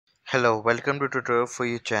Hello, welcome to tutorial for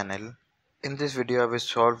you channel. In this video I will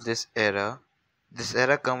solve this error. This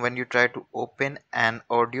error comes when you try to open an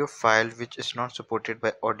audio file which is not supported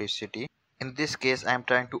by Audacity. In this case I am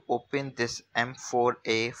trying to open this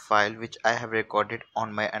M4A file which I have recorded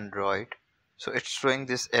on my Android. So it's showing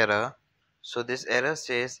this error. So this error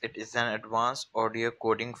says it is an advanced audio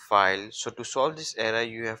coding file. So to solve this error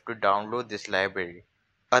you have to download this library.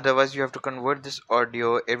 Otherwise you have to convert this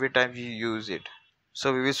audio every time you use it.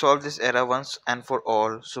 So we will solve this error once and for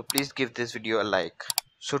all, so please give this video a like.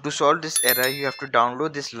 So to solve this error you have to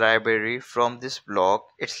download this library from this blog.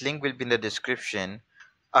 Its link will be in the description.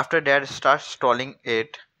 After that start installing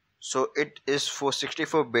it. So it is for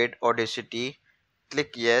 64-bit Audacity.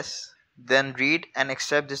 Click yes. Then read and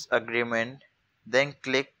accept this agreement. Then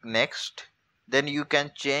click next. Then you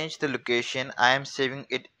can change the location. I am saving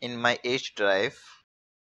it in my H drive.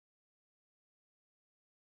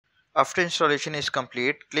 After installation is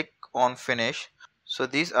complete, click on finish. So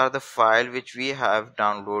these are the file which we have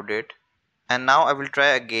downloaded, and now I will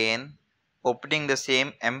try again opening the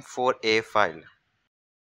same M4A file.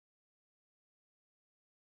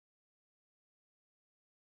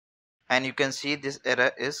 And you can see this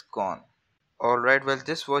error is gone. Alright, well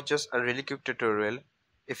this was just a really quick tutorial.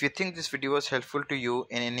 If you think this video was helpful to you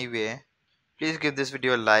in any way, please give this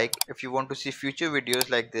video a like. If you want to see future videos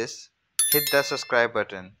like this, hit the subscribe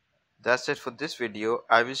button. That's it for this video.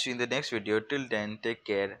 I will see you in the next video. Till then, take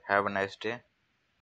care. Have a nice day.